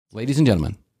Ladies and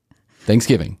gentlemen,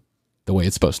 Thanksgiving, the way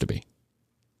it's supposed to be.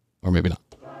 Or maybe not.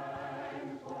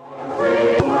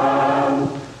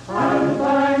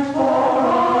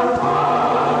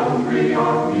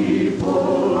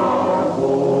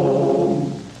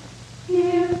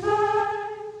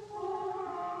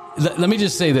 Let me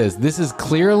just say this. This is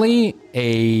clearly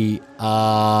a...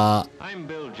 I'm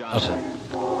Bill Johnson.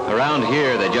 Around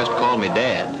here, they just call me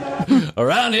Dad.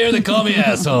 Around here, they call me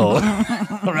asshole.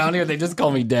 Around here, they just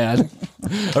call me Dad.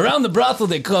 Around the brothel,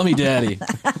 they call me Daddy.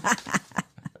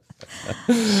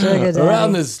 Sugar Daddy.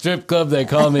 Around the strip club, they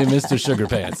call me Mr. Sugar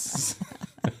Pants.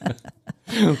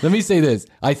 Let me say this.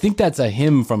 I think that's a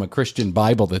hymn from a Christian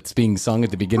Bible that's being sung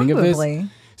at the beginning of this.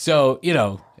 So, you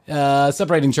know...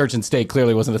 separating church and state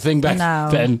clearly wasn't a thing back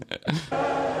then.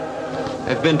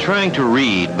 I've been trying to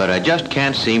read, but I just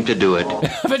can't seem to do it.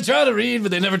 I've been trying to read,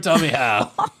 but they never taught me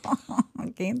how. I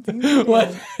can't seem to do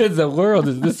What in the world?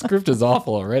 This script is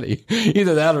awful already.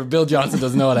 Either that or Bill Johnson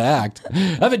doesn't know how to act.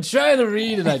 I've been trying to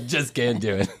read, and I just can't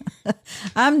do it.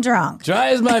 I'm drunk. Try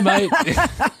as my might.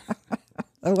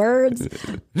 The words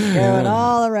going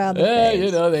all around the place.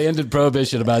 You know, they ended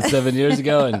Prohibition about 7 years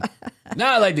ago, and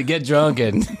now I like to get drunk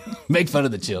and make fun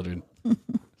of the children.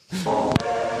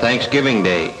 Thanksgiving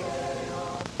Day.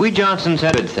 We Johnsons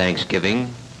had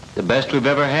Thanksgiving, the best we've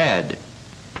ever had.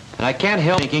 And I can't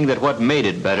help thinking that what made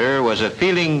it better was a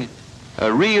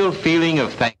real feeling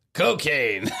of thanksgiving.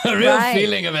 Cocaine. A real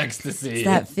feeling of ecstasy. It's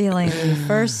that feeling when you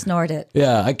first snort it.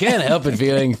 Yeah, I can't help it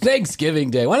feeling Thanksgiving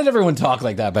Day. Why did everyone talk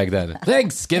like that back then?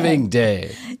 Thanksgiving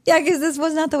Day. Yeah, because this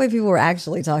was not the way people were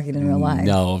actually talking in real life.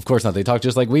 No, of course not. They talk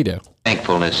just like we do.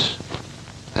 Thankfulness.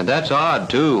 And that's odd,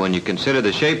 too, when you consider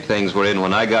the shape things were in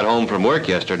when I got home from work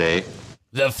yesterday.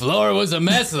 The floor was a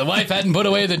mess. The wife hadn't put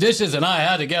away the dishes, and I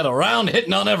had to get around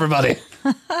hitting on everybody.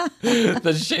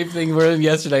 The shape thing we're in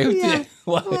yesterday. Yeah.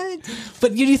 What?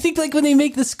 But you think like when they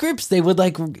make the scripts, they would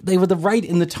write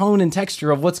in the tone and texture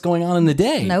of what's going on in the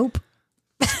day. Nope.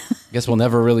 Guess we'll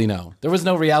never really know. There was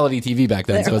no reality TV back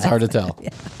then, so it's hard to tell.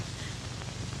 Yeah.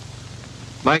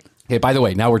 Mike. Hey, by the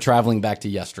way, now we're traveling back to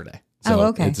yesterday. So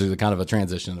okay. It's a kind of a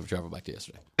transition of travel back to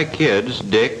yesterday. My kids,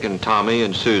 Dick and Tommy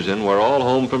and Susan, were all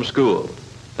home from school.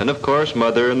 And, of course,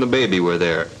 Mother and the baby were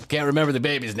there. Can't remember the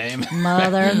baby's name.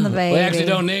 Mother and the baby. We actually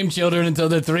don't name children until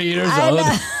they're 3 years old.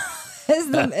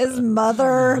 Is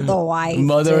Mother the wife?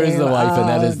 Mother is the wife, and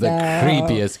that is the no.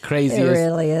 creepiest, craziest. It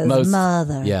really is. Most,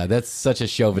 Mother. Yeah, that's such a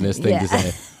chauvinist thing to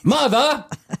say. Mother!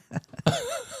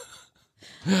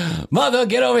 Mother,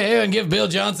 get over here and give Bill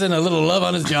Johnson a little love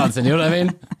on his Johnson. You know what I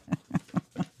mean?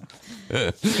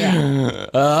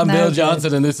 I'm Bill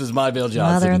Johnson, and this is my Bill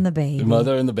Johnson. Mother and the baby.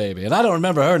 Mother and the baby. And I don't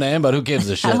remember her name, but who gives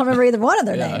a shit? I don't remember either one of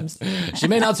their names. She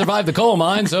may not survive the coal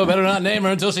mine, so better not name her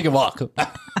until she can walk.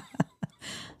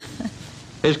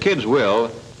 His kids will.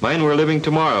 Mine were living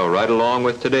tomorrow right along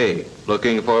with today,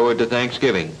 looking forward to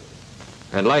Thanksgiving.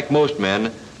 And like most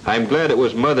men, I'm glad it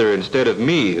was Mother instead of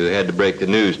me who had to break the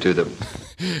news to them.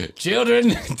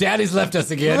 Children, Daddy's left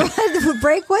us again.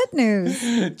 Break what news?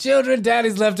 Children,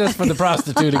 Daddy's left us for the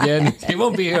prostitute again. He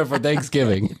won't be here for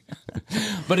Thanksgiving.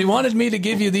 But he wanted me to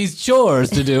give you these chores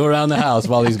to do around the house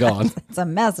while he's gone. It's a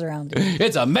mess around here.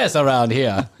 It's a mess around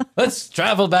here. Let's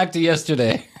travel back to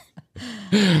yesterday.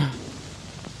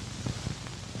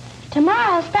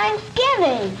 Tomorrow's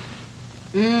Thanksgiving.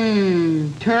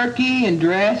 Turkey and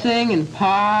dressing and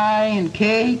pie and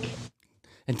cake.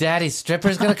 And Daddy's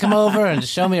stripper's gonna come over and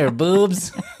show me her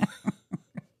boobs.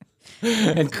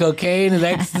 And cocaine and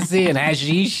ecstasy and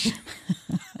hashish.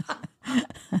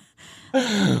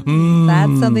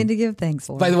 That's something to give thanks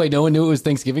for. By the way, no one knew it was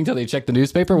Thanksgiving until they checked the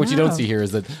newspaper. What you don't see here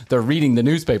is that they're reading the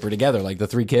newspaper together, like the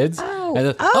three kids.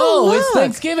 Oh, it's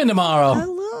Thanksgiving tomorrow.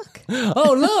 Oh, look.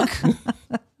 Oh, look.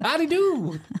 Howdy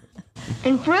do.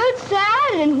 And fruit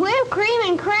salad and whipped cream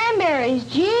and cranberries.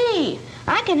 Gee,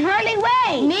 I can hardly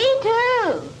wait. Me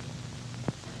too.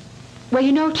 Well,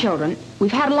 you know, children,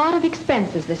 we've had a lot of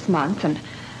expenses this month, and,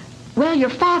 well, your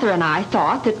father and I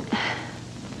thought that...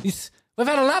 We've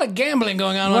had a lot of gambling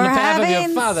going on the behalf of your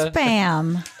father.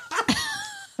 Spam.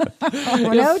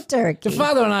 No turkey. Your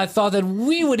father and I thought that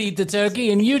we would eat the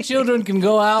turkey, and you children can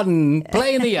go out and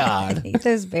play in the yard. Eat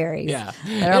those berries. Yeah.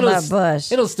 They're on that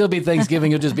bush. It'll still be Thanksgiving.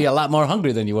 You'll just be a lot more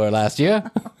hungry than you were last year.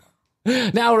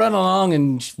 Now run along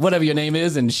and whatever your name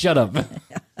is and shut up.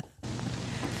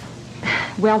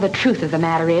 Well, the truth of the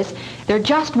matter is, there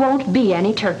just won't be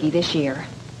any turkey this year.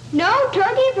 No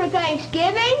turkey for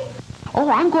Thanksgiving?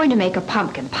 Oh, I'm going to make a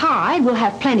pumpkin pie. We'll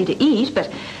have plenty to eat,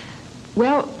 but,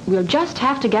 well, we'll just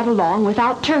have to get along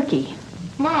without turkey.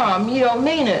 Mom, you don't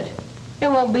mean it. It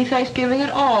won't be Thanksgiving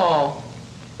at all.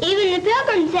 Even the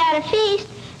Pilgrims had a feast.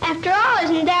 After all,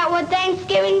 isn't that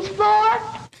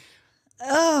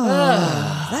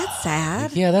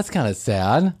Yeah, that's kind of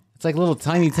sad. It's like little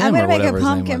Tiny Tim I'm or gonna whatever make a his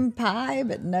name pumpkin was. pie,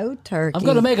 but no turkey. I'm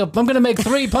gonna make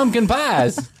 3 pumpkin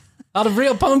pies out of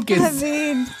real pumpkins. I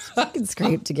mean, you can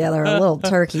scrape together a little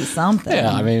turkey something.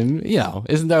 Yeah, I mean,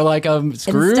 isn't there like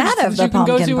Scrooge Instead of that you the can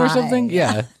go to pumpkin or pie. something?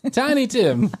 Yeah. Tiny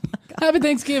Tim. Happy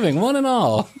Thanksgiving, one and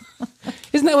all.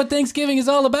 Isn't that what Thanksgiving is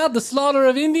all about? The slaughter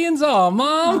of Indians? Oh,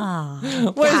 Mom.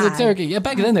 Where's the God. turkey? Yeah,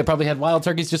 back then they probably had wild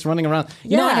turkeys just running around.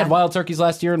 You know, I Yeah. had wild turkeys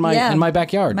last year in my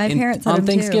backyard. My parents had on them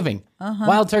too. Thanksgiving.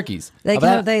 Wild turkeys. They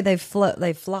How about-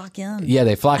 they flock in. Yeah,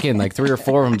 they flock in. Like 3 or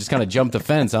 4 of them just kind of jumped the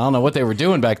fence. I don't know what they were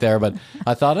doing back there, but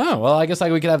I thought, oh, well, I guess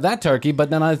we could have that turkey. But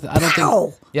then I don't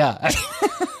think. Yeah.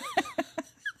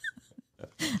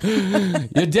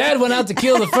 Your dad went out to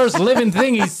kill the first living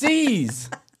thing he sees.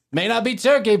 May not be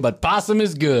turkey, but possum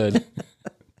is good.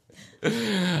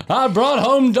 I brought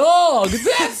home dog.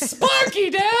 That's Sparky,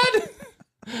 Dad.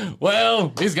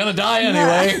 Well, he's gonna die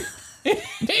anyway.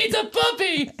 He's a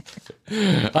puppy.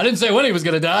 I didn't say when he was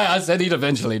gonna die. I said he'd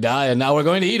eventually die, and now we're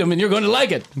going to eat him, and you're going to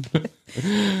like it. Look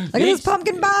at this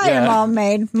pumpkin pie your mom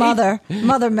made. Mother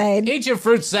made. Eat your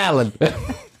fruit salad.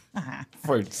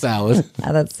 Fruit salad.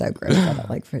 Oh, that's so gross. I don't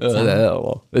like fruit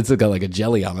salad. It's got like a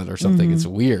jelly on it or something. It's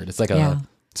weird. It's like a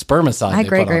spermicide. My they put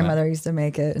great on it. grandmother used to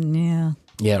make it, and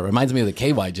Yeah, it reminds me of the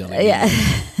KY jelly. yeah.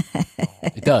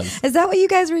 It does. Is that what you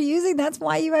guys were using? That's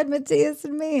why you had Matthias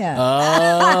and Mia.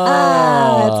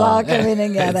 Oh. It's all coming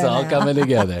together. It's all now. coming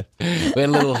together. We had a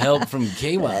little help from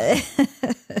KY.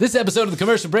 This episode of the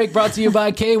Commercial Break brought to you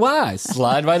by KY.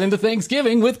 Slide right into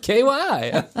Thanksgiving with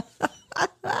KY.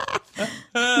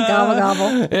 Gobble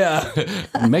gobble. Yeah.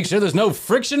 Make sure there's no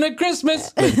friction at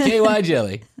Christmas with KY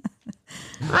jelly.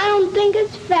 I don't think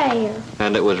it's fair.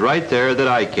 And it was right there that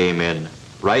I came in,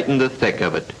 right in the thick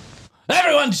of it.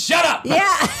 Everyone shut up!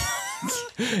 Yeah.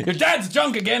 Your dad's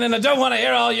drunk again and I don't want to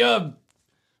hear all your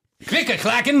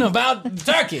click-a-clacking about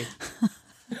turkey.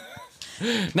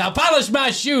 Now polish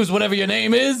my shoes, whatever your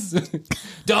name is.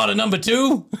 Daughter number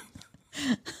 2.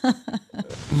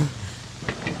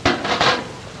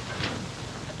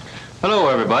 Hello,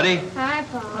 everybody. Hi,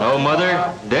 Paul. Hello,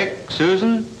 Mother, Dick,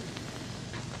 Susan.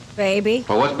 Baby.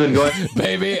 Well, what's been going...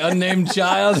 Baby, unnamed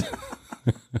child.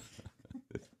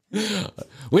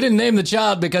 We didn't name the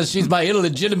child because she's my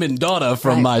illegitimate daughter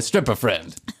from my stripper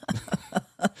friend.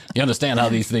 You understand how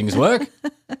these things work?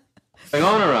 going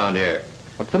on around here?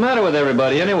 What's the matter with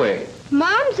everybody anyway?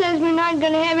 Mom says we're not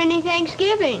going to have any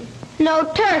Thanksgiving. No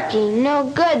turkey, no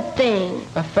good thing.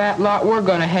 A fat lot we're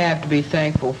gonna have to be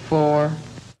thankful for.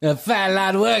 A fat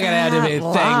lot we're going to have to be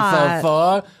Fat thankful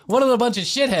for. What are a bunch of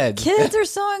shitheads? Kids are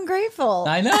so ungrateful.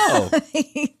 I know.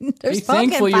 There's Be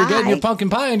thankful pumpkin you're getting your pie. pumpkin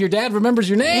pie and your dad remembers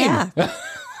your name. Yeah.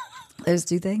 Those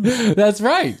two things. That's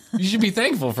right. You should be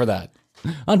thankful for that.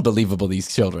 Unbelievable,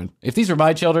 these children. If these were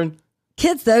my children,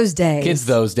 Kids those days. kids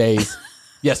those days,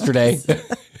 yesterday.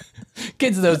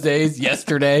 Kids those days,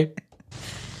 yesterday.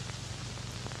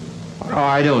 Oh,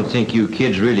 I don't think you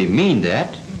kids really mean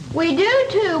that. We do,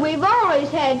 too. We've always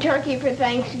had turkey for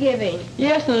Thanksgiving.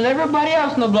 Yes, and everybody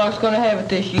else in the block's gonna have it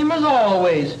this year, as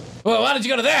always. Well, why don't you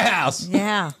go to their house?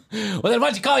 Yeah. Well, then why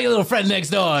don't you call your little friend next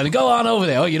door and go on over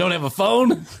there? Oh, you don't have a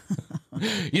phone?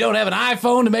 You don't have an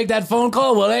iPhone to make that phone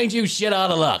call? Well, ain't you shit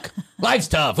out of luck? Life's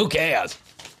tough. Who cares?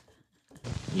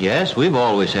 Yes, we've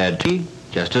always had tea,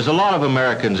 just as a lot of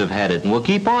Americans have had it, and we'll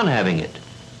keep on having it.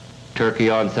 Turkey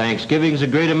on Thanksgiving's a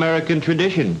great American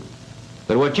tradition.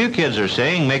 But what you kids are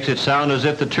saying makes it sound as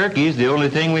if the turkey's the only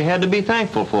thing we had to be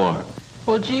thankful for.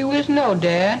 Well, gee whiz, no,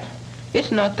 Dad.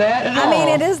 It's not that at all. I mean,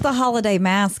 it is the holiday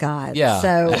mascot. Yeah.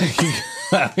 So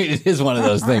I mean, it is one of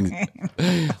those things.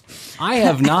 I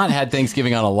have not had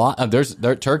Thanksgiving on a lot.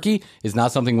 Turkey is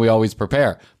not something we always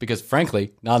prepare because,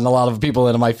 frankly, not a lot of people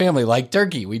in my family like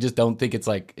turkey. We just don't think it's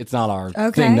not our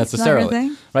thing necessarily. It's not your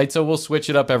thing? Right? So we'll switch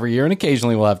it up every year and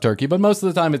occasionally we'll have turkey, but most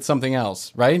of the time it's something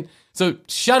else, right? So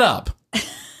shut up.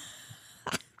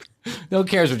 No one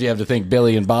cares what you have to think,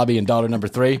 Billy and Bobby and daughter number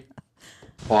 3.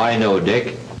 Oh, I know,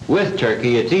 Dick. With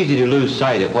turkey, it's easy to lose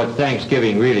sight of what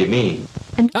Thanksgiving really means.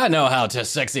 I know how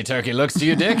sexy turkey looks to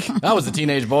you, Dick. I was a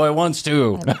teenage boy once,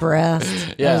 too. the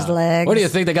breast, Yeah. those legs. Where do you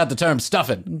think they got the term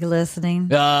stuffing? Glistening.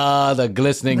 Ah, the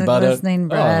glistening The butter. glistening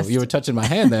breast. Oh, you were touching my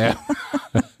hand there.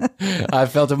 I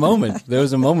felt a moment. There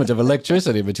was a moment of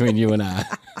electricity between you and I.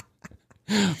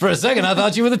 For a second, I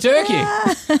thought you were the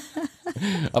turkey.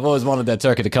 I've always wanted that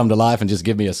turkey to come to life and just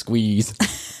give me a squeeze.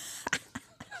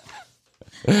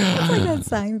 It's like that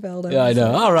Seinfeld. Yeah, I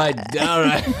know.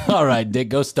 All right, Dick,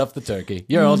 go stuff the turkey.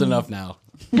 You're old enough now.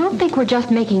 Don't think we're just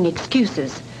making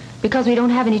excuses because we don't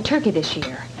have any turkey this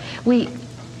year. We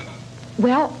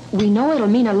know it'll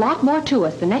mean a lot more to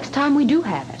us the next time we do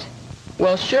have it.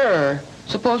 Well, sure.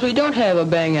 Suppose we don't have a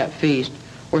bang-up feast.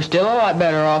 We're still a lot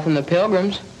better off than the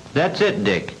Pilgrims. That's it,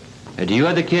 Dick. Do you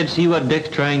other kids see what Dick's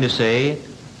trying to say?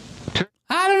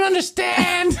 I don't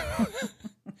understand.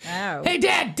 Oh. Hey,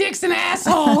 Dad, Dick's an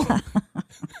asshole.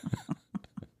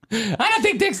 I don't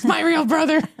think Dick's my real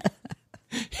brother.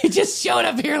 He just showed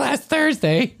up here last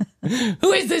Thursday.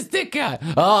 Who is this Dick guy?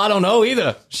 Oh, I don't know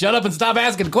either. Shut up and stop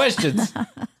asking questions.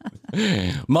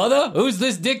 Mother, who's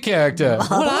this Dick character?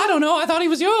 Well, I don't know. I thought he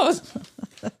was yours.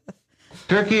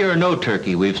 Turkey or no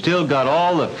turkey, we've still got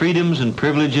all the freedoms and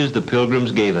privileges the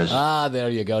Pilgrims gave us. Ah, there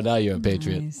you go. Now you're a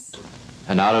patriot. Nice.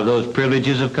 And out of those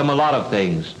privileges have come a lot of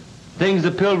things. Things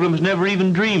the Pilgrims never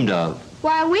even dreamed of.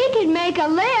 Why, we could make a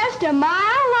list a mile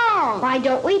long. Why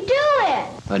don't we do it?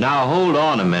 But now hold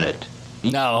on a minute.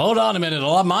 Now, hold on a minute.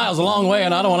 A mile's a long way,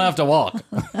 and I don't want to have to walk.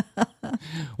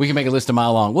 We can make a list a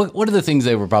mile long. What are the things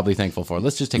they were probably thankful for?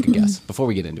 Let's just take a guess before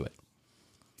we get into it.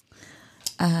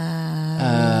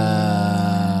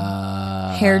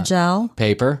 Hair gel.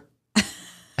 Paper.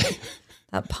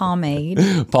 That pomade.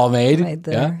 Pomade. Made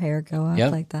their hair go up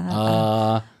like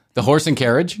that. The horse and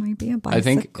carriage. Might be a bicycle. I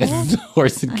think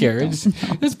horse and carriage.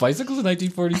 There's bicycles in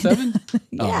 1947?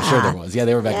 Yeah. Oh, I'm sure there was. Yeah,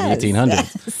 they were back in the 1800s.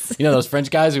 Yes. You know those French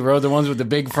guys who rode the ones with the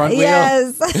big front wheel?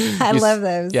 Yes. I love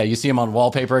those. Yeah, you see them on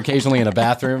wallpaper occasionally in a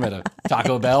bathroom at a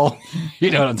Taco Bell.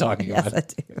 You know what I'm talking Yes,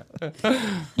 about. I do.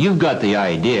 You've got the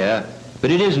idea,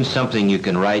 but it isn't something you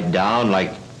can write down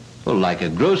like a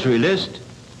grocery list.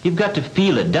 You've got to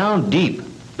feel it down deep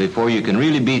before you can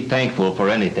really be thankful for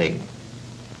anything.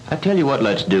 I tell you what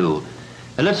let's do.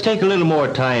 Let's take a little more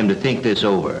time to think this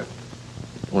over.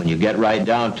 When you get right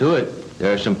down to it,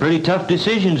 there are some pretty tough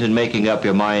decisions in making up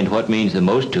your mind what means the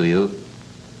most to you.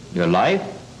 Your life?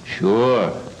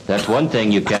 Sure. That's one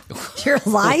thing you can't... Your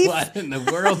life? What in the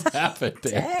world happened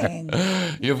there? Dang.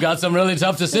 You've got some really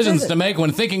tough decisions to make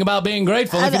when thinking about being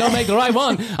grateful. If you don't make the right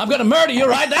one, I'm going to murder you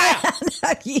right now.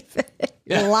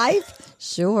 Yeah. Life?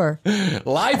 Sure.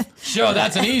 Life? Sure,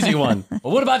 that's an easy one.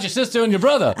 Well, what about your sister and your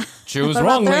brother? Choose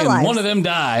wrongly and lives? one of them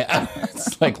die.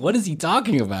 It's like, what is he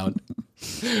talking about?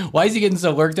 Why is he getting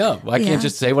so worked up? I can't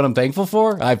just say what I'm thankful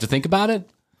for. I have to think about it.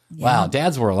 Yeah. Wow,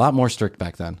 dads were a lot more strict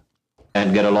back then.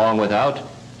 And get along without.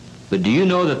 But do you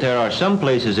know that there are some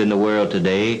places in the world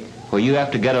today where you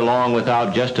have to get along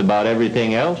without just about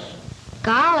everything else?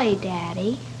 Golly,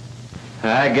 Daddy.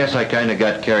 I guess I kind of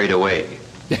got carried away.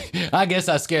 I guess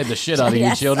I scared the shit out of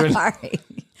you children. Sorry.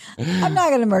 I'm not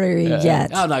going to murder you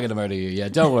yet. I'm not going to murder you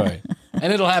yet. Don't worry.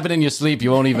 And it'll happen in your sleep.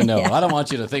 You won't even know. I don't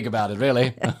want you to think about it,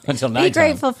 really, until nighttime. Be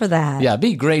grateful for that. Yeah,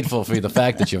 be grateful for the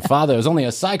fact that your father is only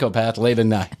a psychopath late at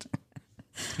night.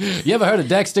 You ever heard of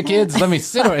Dexter, kids? Come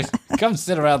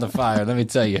sit around the fire. Let me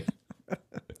tell you.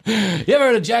 You ever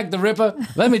heard of Jack the Ripper?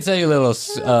 Let me tell you a little...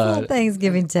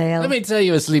 Thanksgiving tale. Let me tell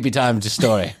you a sleepy time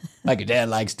story, like your dad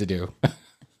likes to do.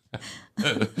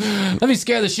 Let me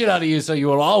scare the shit out of you so you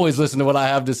will always listen to what I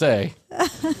have to say.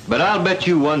 But I'll bet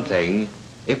you one thing.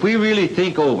 If we really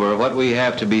think over what we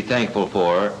have to be thankful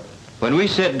for, when we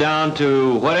sit down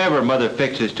to whatever Mother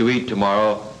fixes to eat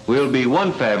tomorrow, we'll be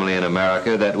one family in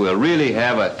America that will really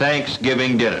have a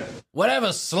Thanksgiving dinner.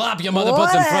 Whatever slop your mother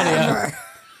puts in front of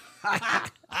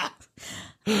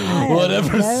you.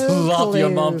 Whatever slop your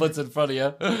mom puts in front of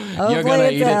you, you're going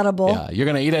to eat edible. it. Yeah, you're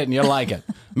going to eat it and you'll like it.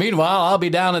 Meanwhile, I'll be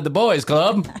down at the boys'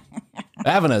 club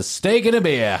having a steak and a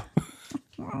beer.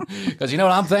 Because you know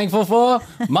what I'm thankful for?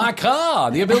 My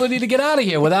car. The ability to get out of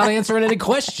here without answering any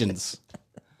questions.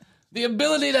 The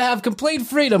ability to have complete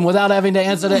freedom without having to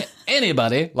answer to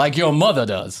anybody like your mother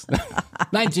does.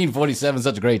 1947,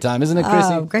 such a great time, isn't it,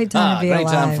 Krissy? Oh, great time to be great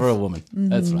alive. time for a woman. Mm-hmm.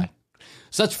 That's right.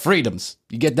 Such freedoms.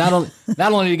 You get not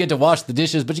only do you get to wash the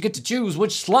dishes, but you get to choose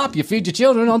which slop you feed your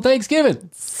children on Thanksgiving.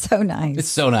 So nice. It's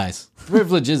so nice.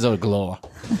 Privileges are galore.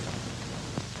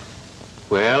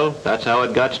 Well, that's how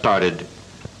it got started.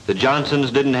 The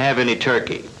Johnsons didn't have any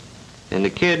turkey. And the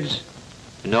kids,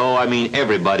 no, I mean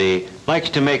everybody, likes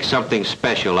to make something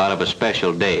special out of a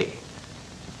special day.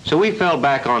 So we fell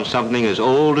back on something as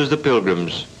old as the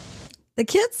Pilgrims. The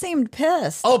kids seemed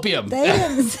pissed. Opium. They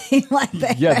didn't seem like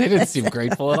they Yeah, they didn't seem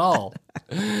grateful at all.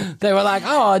 They were like,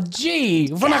 oh, gee,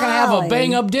 if we're not going to have a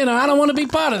bang-up dinner, I don't want to be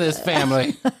part of this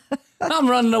family. I'm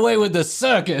running away with the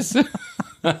circus.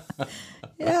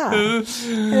 Yeah. They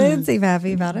didn't seem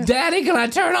happy about it. Daddy, can I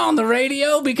turn on the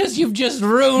radio? Because you've just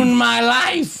ruined my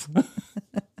life.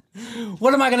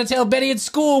 What am I going to tell Betty at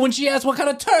school when she asks what kind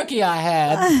of turkey I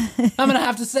had? I'm going to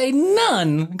have to say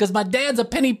none, because my dad's a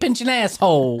penny-pinching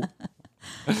asshole.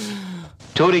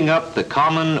 Toting up the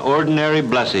common, ordinary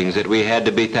blessings that we had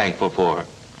to be thankful for.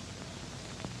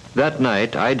 That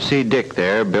night, I'd see Dick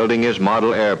there building his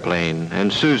model airplane,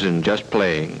 and Susan just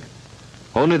playing.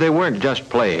 Only they weren't just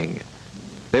playing.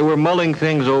 They were mulling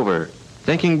things over,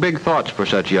 thinking big thoughts for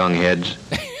such young heads.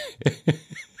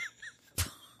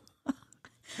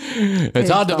 It's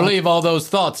hard to believe all those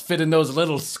thoughts fit in those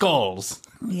little skulls.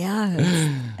 Yeah.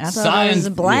 I thought there was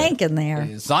a blank in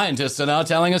there. Scientists are now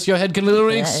telling us your head can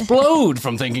literally explode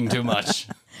from thinking too much.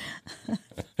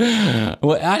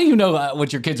 Well, how do you know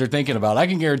what your kids are thinking about? I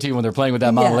can guarantee you when they're playing with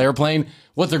that model airplane,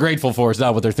 what they're grateful for is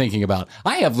not what they're thinking about.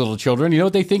 I have little children. You know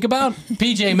what they think about?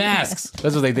 PJ Masks.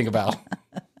 That's what they think about.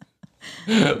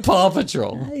 Paw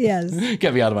Patrol. Yes.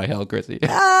 Get me out of my hell, Krissy.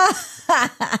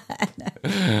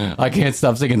 I can't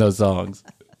stop singing those songs.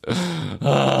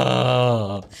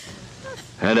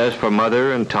 And as for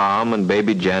Mother and Tom and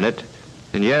baby Janet,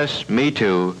 and yes, me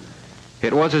too,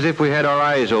 it was as if we had our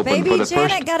eyes open Baby for the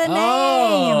Janet first... got a name.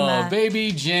 Oh,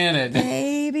 Baby Janet.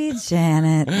 Baby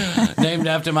Janet. Named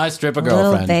after my stripper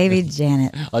girlfriend. Little baby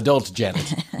Janet. Adult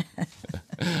Janet.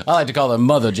 I like to call her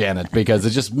Mother Janet because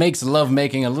it just makes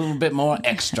lovemaking a little bit more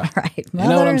extra. Right. Mother, you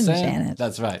know what I'm and saying? Janet.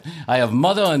 That's right. I have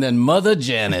Mother and then Mother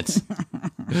Janet.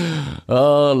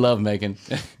 Oh, lovemaking.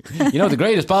 You know, the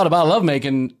greatest part about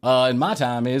lovemaking in my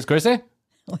time is, Krissy?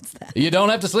 What's that? You don't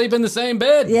have to sleep in the same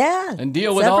bed. Yeah. And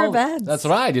deal with separate all... beds. That's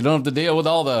right. You don't have to deal with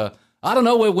all the... I don't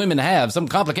know what women have. Some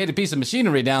complicated piece of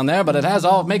machinery down there, but it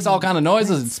makes all kind of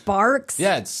noises. It sparks.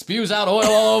 Yeah, it spews out oil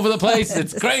all over the place.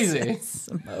 It's crazy.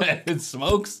 It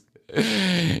smokes.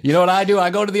 You know what I do? I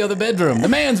go to the other bedroom, the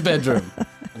man's bedroom,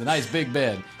 with a nice big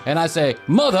bed, and I say,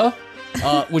 Mother,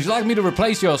 would you like me to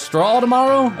replace your straw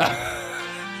tomorrow?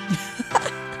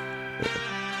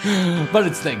 But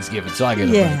it's Thanksgiving, so I get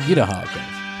a break. You know how it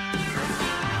goes.